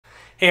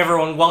Hey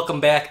everyone,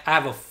 welcome back. I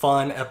have a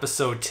fun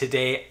episode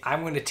today.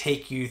 I'm going to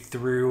take you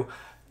through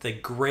the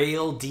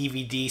Grail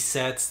DVD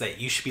sets that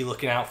you should be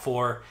looking out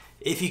for.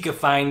 If you can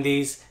find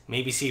these,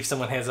 maybe see if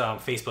someone has it on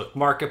Facebook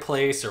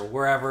Marketplace or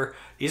wherever.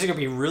 These are going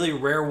to be really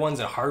rare ones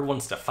and hard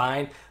ones to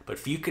find, but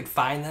if you could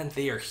find them,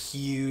 they are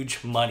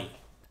huge money.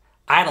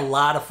 I had a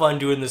lot of fun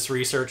doing this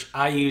research.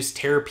 I used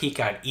Terapeak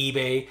on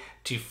eBay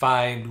to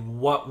find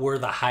what were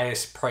the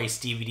highest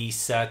priced DVD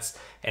sets,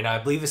 and I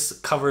believe this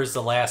covers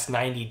the last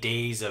 90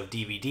 days of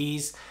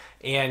DVDs.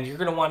 And you're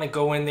going to want to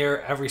go in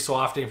there every so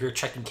often if you're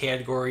checking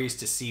categories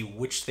to see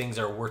which things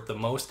are worth the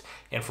most.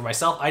 And for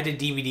myself, I did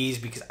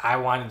DVDs because I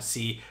wanted to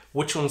see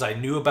which ones I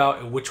knew about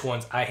and which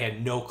ones I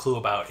had no clue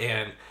about.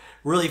 And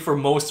really, for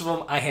most of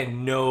them, I had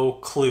no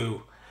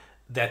clue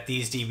that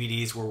these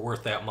DVDs were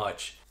worth that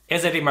much.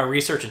 As I did my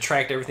research and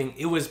tracked everything,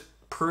 it was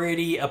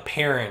pretty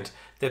apparent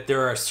that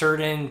there are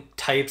certain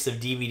types of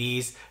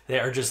DVDs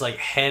that are just like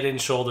head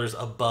and shoulders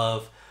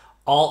above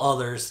all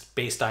others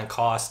based on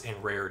cost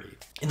and rarity.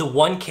 And the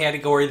one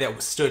category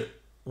that stood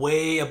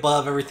way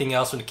above everything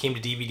else when it came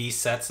to DVD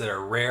sets that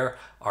are rare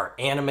are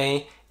anime,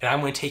 and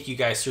I'm going to take you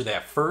guys through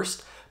that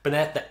first. But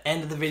at the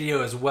end of the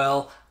video as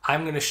well,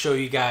 I'm going to show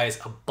you guys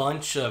a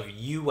bunch of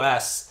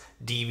US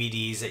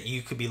DVDs that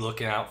you could be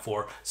looking out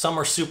for. Some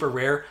are super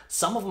rare.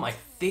 Some of them I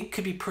think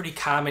could be pretty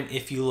common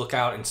if you look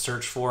out and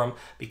search for them,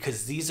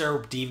 because these are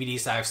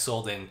DVDs I've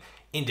sold in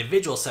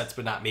individual sets,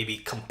 but not maybe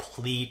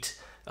complete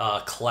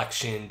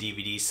collection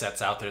DVD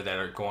sets out there that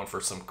are going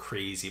for some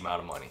crazy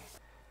amount of money.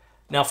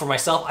 Now for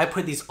myself, I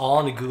put these all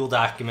in a Google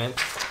document.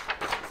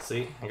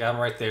 See, I got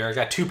them right there. I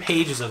got 2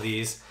 pages of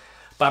these,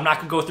 but I'm not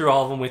gonna go through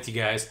all of them with you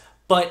guys.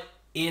 But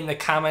in the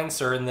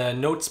comments or in the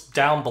notes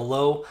down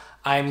below,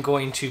 I'm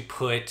going to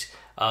put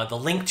the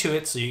link to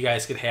it so you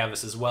guys could have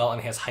this as well, and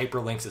it has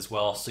hyperlinks as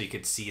well so you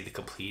could see the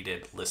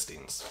completed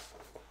listings.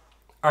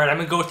 All right, I'm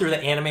gonna go through the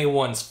anime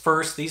ones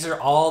first. These are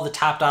all the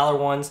top dollar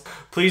ones.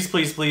 Please,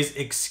 please, please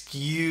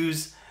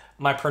excuse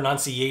my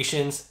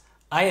pronunciations.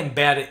 I am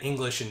bad at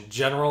English in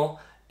general,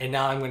 and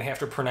now I'm gonna have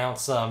to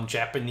pronounce some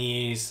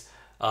Japanese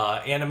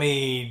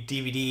anime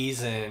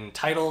DVDs and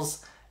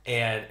titles,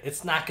 and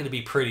it's not gonna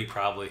be pretty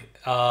probably.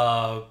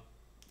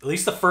 At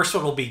least the first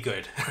one will be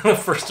good. The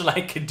first one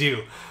I could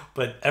do,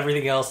 but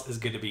everything else is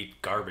gonna be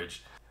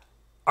garbage.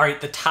 All right,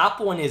 the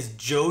top one is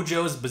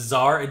JoJo's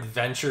Bizarre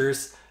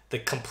Adventures, the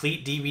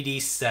complete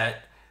DVD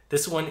set.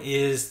 This one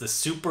is the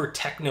Super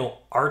Techno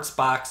Arts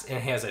box and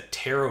it has a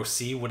Tarot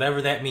C, whatever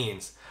that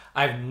means.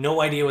 I have no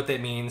idea what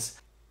that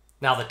means.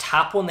 Now the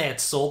top one that had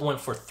sold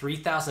went for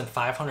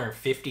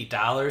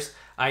 $3,550.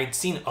 I had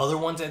seen other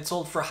ones that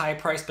sold for high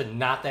price, but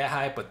not that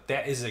high, but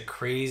that is a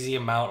crazy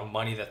amount of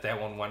money that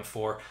that one went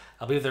for.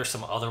 I believe there's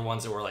some other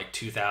ones that were like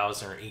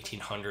 $2,000 or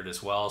 $1,800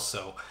 as well.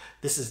 So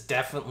this is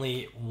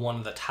definitely one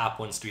of the top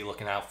ones to be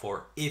looking out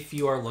for if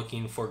you are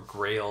looking for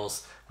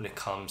grails when it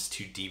comes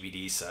to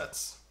DVD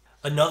sets.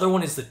 Another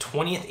one is the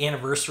 20th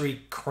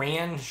anniversary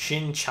Cran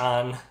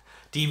Shin-chan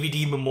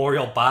DVD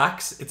memorial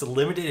box. It's a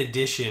limited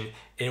edition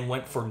and it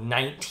went for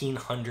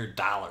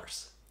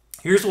 $1,900.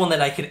 Here's one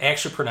that I could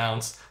actually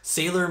pronounce: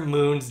 Sailor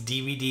Moon's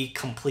DVD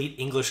Complete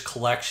English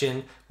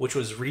Collection, which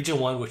was Region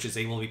 1, which is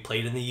able to be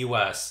played in the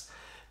US,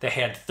 that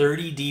had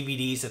 30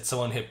 DVDs that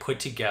someone had put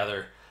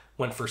together,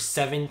 went for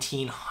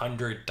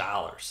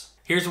 $1,700.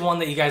 Here's one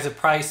that you guys have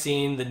probably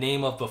seen the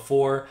name of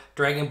before: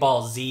 Dragon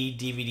Ball Z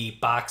DVD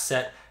box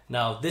set.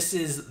 Now this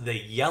is the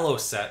yellow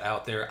set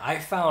out there. I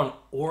found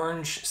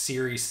orange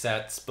series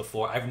sets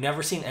before. I've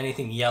never seen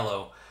anything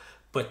yellow,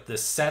 but the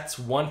sets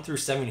 1 through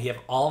 7, you have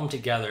all of them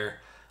together.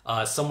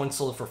 Someone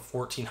sold it for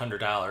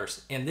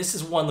 $1,400, and this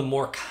is one of the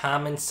more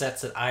common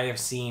sets that I have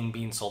seen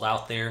being sold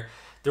out there.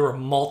 There were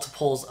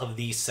multiples of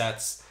these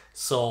sets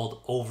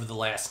sold over the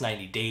last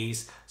 90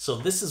 days, so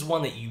this is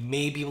one that you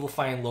may be able to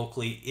find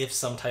locally if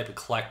some type of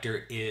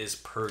collector is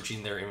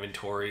purging their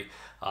inventory,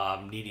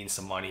 needing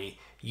some money.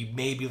 You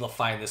may be able to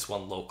find this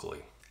one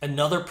locally.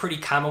 Another pretty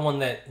common one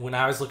that when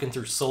I was looking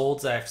through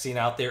solds that I've seen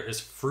out there is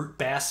Fruit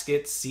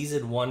Basket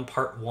Season 1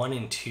 Part 1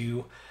 and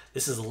 2.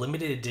 This is a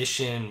limited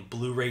edition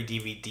Blu-ray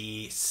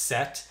DVD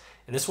set,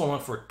 and this one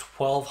went for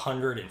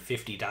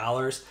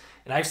 $1,250,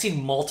 and I've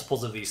seen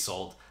multiples of these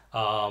sold.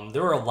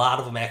 There were a lot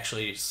of them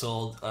actually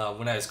sold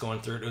when I was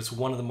going through it. It was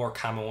one of the more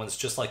common ones,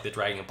 just like the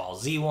Dragon Ball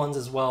Z ones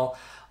as well,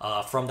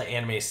 from the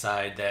anime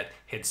side, that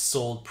had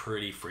sold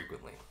pretty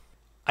frequently.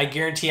 I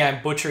guarantee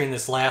I'm butchering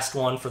this last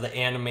one for the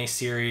anime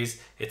series.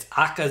 It's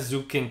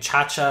Akazukin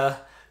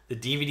Cha-Cha, the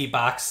DVD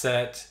box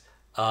set.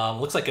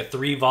 Looks like a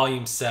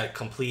 3-volume set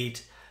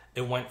complete.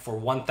 It went for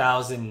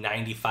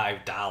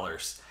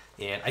 $1,095.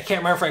 And I can't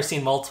remember if I've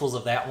seen multiples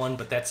of that one,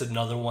 but that's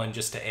another one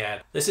just to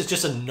add. This is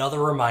just another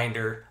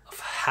reminder of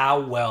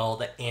how well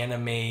the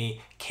anime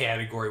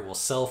category will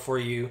sell for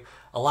you.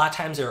 A lot of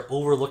times they're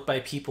overlooked by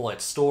people at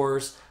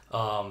stores.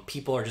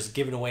 People are just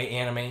giving away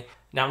anime.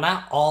 Now,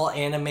 not all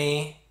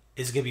anime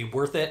is going to be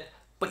worth it,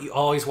 but you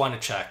always want to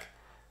check.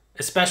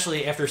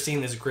 Especially after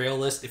seeing this Grail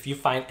list, if you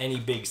find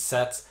any big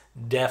sets,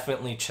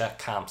 definitely check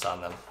comps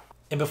on them.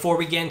 And before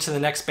we get into the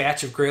next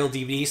batch of Grail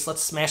DVDs,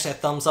 let's smash that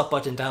thumbs up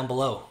button down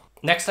below.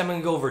 Next, I'm going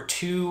to go over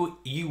 2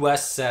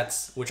 US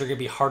sets, which are going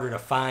to be harder to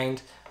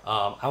find.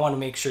 I want to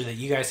make sure that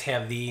you guys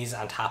have these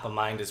on top of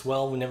mind as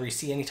well. Whenever you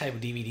see any type of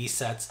DVD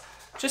sets,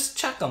 just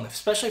check them,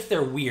 especially if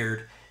they're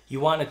weird. You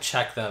want to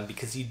check them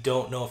because you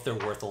don't know if they're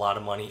worth a lot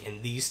of money,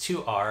 and these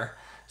 2 are.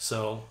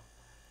 So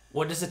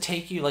what does it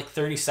take you, like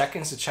 30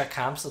 seconds to check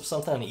comps of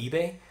something on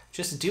eBay?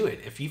 Just do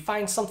it. If you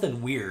find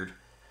something weird,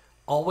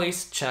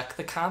 always check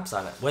the comps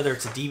on it, whether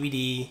it's a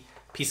DVD,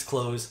 piece of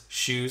clothes,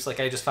 shoes. Like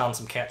I just found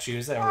some cat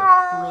shoes that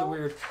were really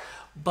weird.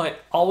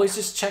 But always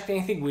just check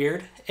anything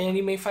weird and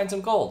you may find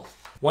some gold.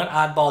 One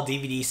oddball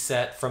DVD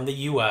set from the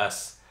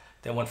US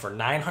that went for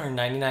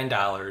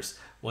 $999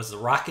 was the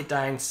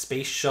Rocketdyne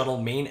Space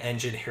Shuttle Main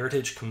Engine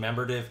Heritage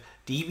Commemorative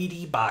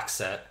DVD box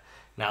set.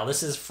 Now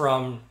this is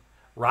from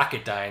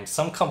Rocketdyne,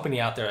 some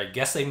company out there. I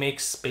guess they make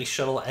space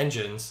shuttle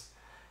engines,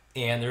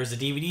 and there's a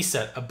DVD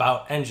set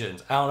about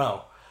engines. I don't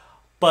know.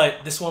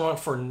 But this one went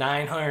for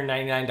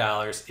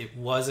 $999. It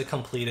was a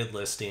completed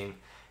listing,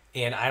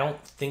 and I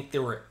don't think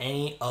there were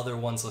any other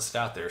ones listed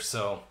out there.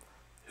 So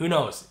who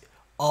knows?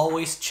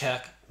 Always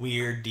check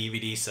weird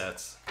DVD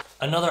sets.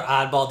 Another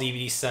oddball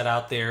DVD set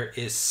out there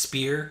is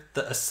Spear,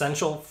 the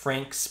Essential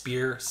Frank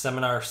Spear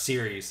Seminar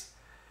Series.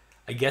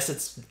 I guess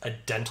it's a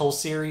dental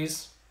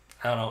series.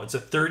 I don't know. It's a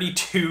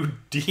 32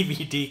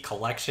 DVD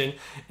collection.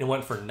 It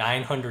went for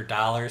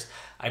 $900.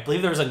 I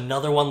believe there was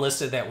another one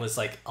listed that was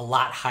like a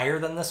lot higher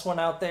than this one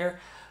out there.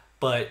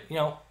 But, you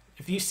know,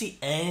 if you see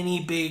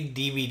any big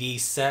DVD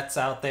sets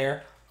out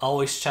there,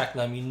 always check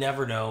them. You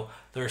never know.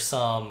 There's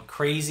some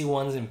crazy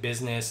ones in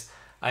business.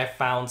 I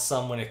found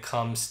some when it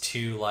comes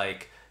to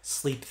like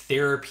sleep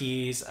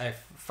therapies. I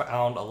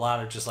found a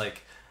lot of just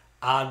like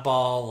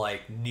oddball,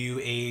 like new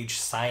age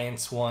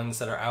science ones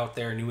that are out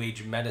there, new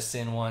age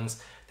medicine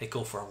ones that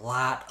go for a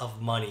lot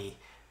of money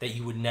that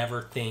you would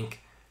never think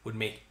would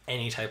make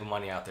any type of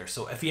money out there.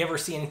 So if you ever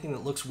see anything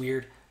that looks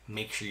weird,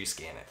 make sure you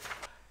scan it.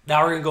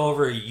 Now we're gonna go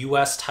over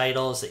US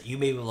titles that you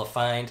may be able to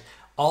find.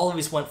 All of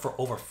these went for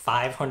over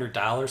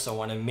 $500, so I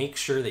wanna make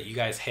sure that you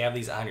guys have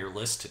these on your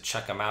list to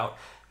check them out.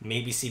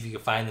 Maybe see if you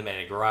can find them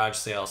at a garage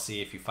sale,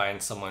 see if you find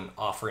someone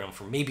offering them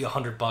for maybe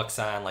 $100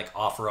 on like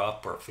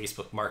OfferUp or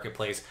Facebook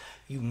Marketplace.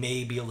 You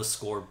may be able to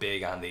score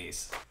big on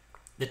these.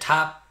 The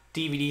top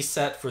DVD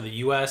set for the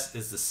US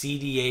is the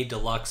CDA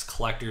Deluxe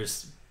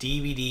Collector's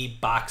DVD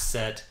box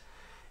set.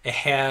 It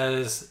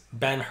has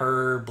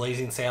Ben-Hur,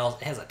 Blazing Saddles.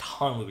 It has a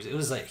ton of movies. It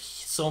was like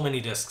so many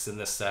discs in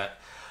this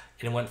set,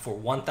 and it went for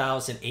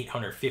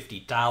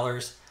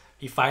 $1,850.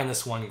 If you find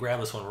this one, grab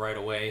this one right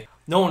away.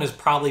 No one is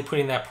probably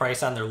putting that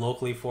price on there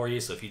locally for you,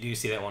 so if you do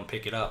see that one,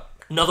 pick it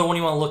up. Another one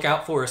you want to look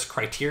out for is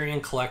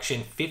Criterion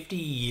Collection 50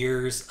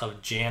 Years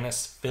of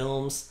Janus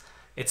Films.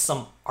 It's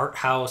some art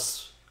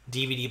house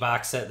DVD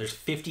box set. There's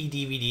 50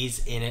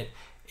 DVDs in it,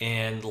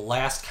 and the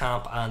last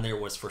comp on there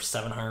was for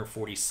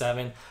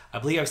 $747. I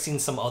believe I've seen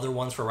some other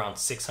ones for around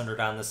 $600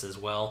 on this as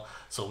well,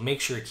 so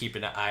make sure you're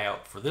keeping an eye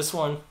out for this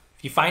one.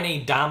 If you find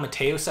any Don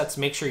Mateo sets,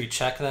 make sure you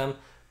check them.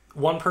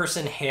 One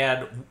person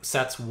had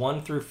sets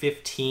 1 through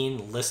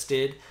 15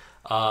 listed,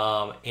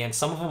 and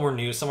some of them were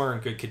new, some are in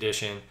good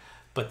condition,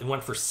 but they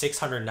went for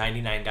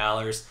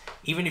 $699.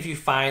 Even if you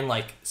find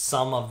like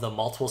some of the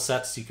multiple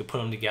sets, you could put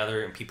them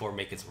together, and people are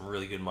making some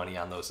really good money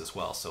on those as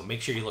well. So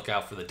make sure you look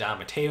out for the Don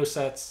Mateo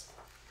sets.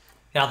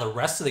 Now the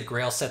rest of the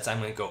Grail sets I'm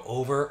going to go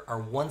over are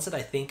ones that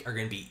I think are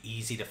going to be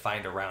easy to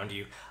find around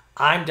you.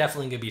 I'm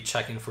definitely going to be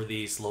checking for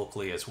these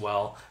locally as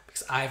well,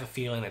 because I have a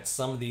feeling that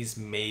some of these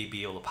may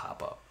be able to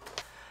pop up.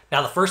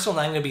 Now the first one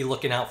I'm going to be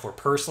looking out for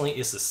personally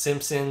is the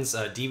Simpsons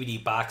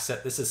DVD box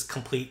set. This is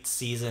complete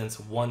seasons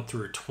 1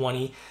 through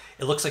 20.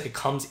 It looks like it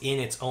comes in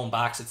its own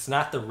box. It's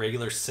not the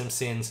regular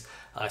Simpsons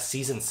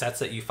season sets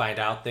that you find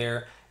out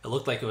there. It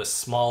looked like it was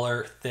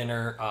smaller,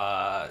 thinner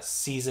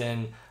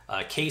season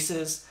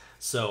cases.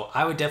 So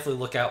I would definitely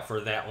look out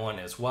for that one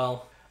as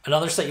well.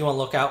 Another set you want to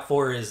look out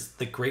for is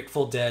the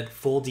Grateful Dead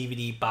full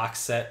DVD box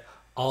set,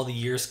 all the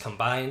years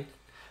combined.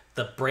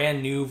 The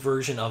brand new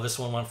version of this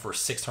one went for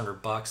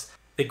 $600.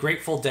 The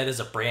Grateful Dead is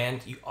a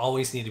brand. You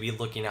always need to be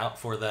looking out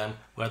for them,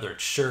 whether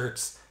it's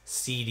shirts,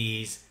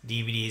 CDs,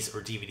 DVDs,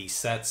 or DVD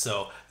sets.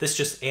 So this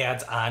just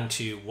adds on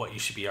to what you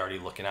should be already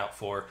looking out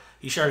for.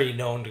 You should already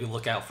know to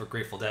look out for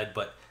Grateful Dead,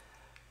 but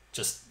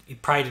just you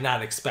probably did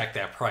not expect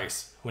that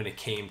price when it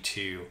came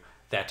to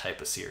that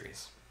type of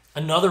series.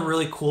 Another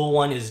really cool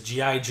one is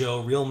G.I.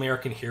 Joe Real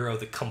American Hero,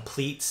 the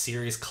complete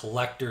series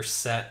collector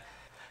set.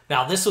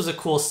 Now this was a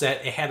cool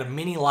set. It had a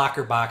mini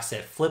locker box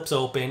that flips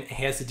open. It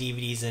has the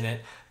DVDs in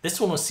it. This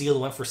one was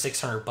sealed, went for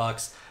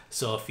 $600.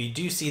 So if you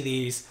do see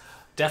these,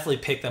 definitely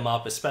pick them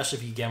up, especially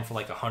if you get them for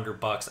like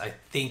 $100. I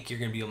think you're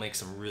gonna be able to make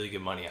some really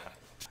good money on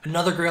it.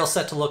 Another Grail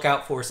set to look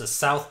out for is the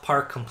South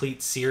Park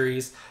complete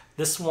series.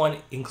 This one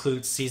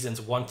includes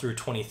seasons 1 through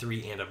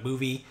 23 and a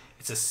movie.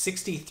 It's a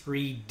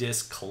 63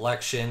 disc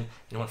collection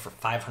and went for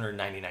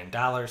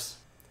 $599.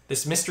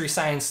 This Mystery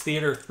Science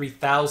Theater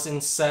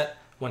 3000 set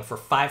went for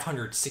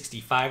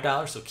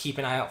 $565, so keep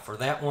an eye out for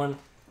that one.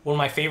 One of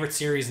my favorite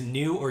series,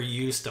 new or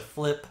used to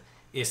flip,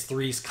 is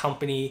Three's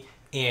Company,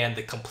 and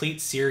the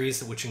complete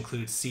series, which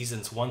includes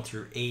seasons 1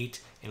 through 8,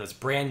 and was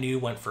brand new,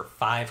 went for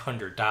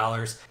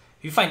 $500. If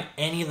you find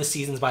any of the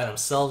seasons by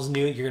themselves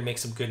new, you're gonna make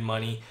some good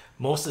money.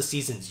 Most of the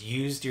seasons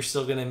used, you're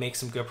still gonna make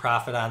some good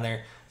profit on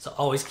there. So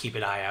always keep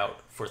an eye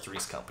out for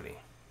Three's Company.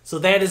 So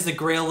that is the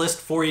Grail list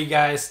for you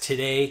guys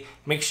today.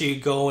 Make sure you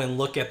go and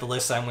look at the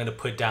list I'm going to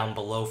put down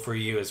below for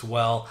you as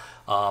well.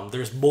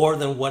 There's more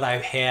than what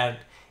I've had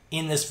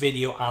in this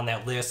video on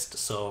that list,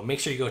 so make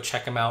sure you go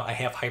check them out. I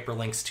have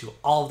hyperlinks to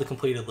all of the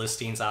completed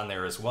listings on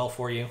there as well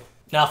for you.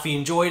 Now, if you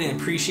enjoyed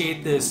and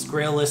appreciate this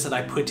Grail list that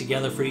I put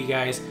together for you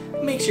guys,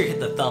 make sure you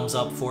hit the thumbs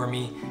up for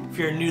me. If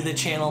you're new to the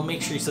channel,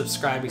 make sure you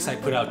subscribe because I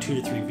put out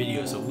 2 to 3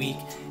 videos a week.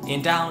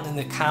 And down in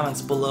the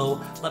comments below,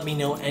 let me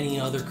know any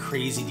other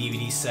crazy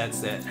DVD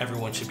sets that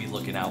everyone should be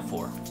looking out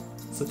for.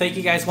 So thank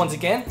you guys once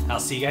again. I'll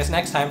see you guys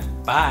next time.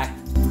 Bye.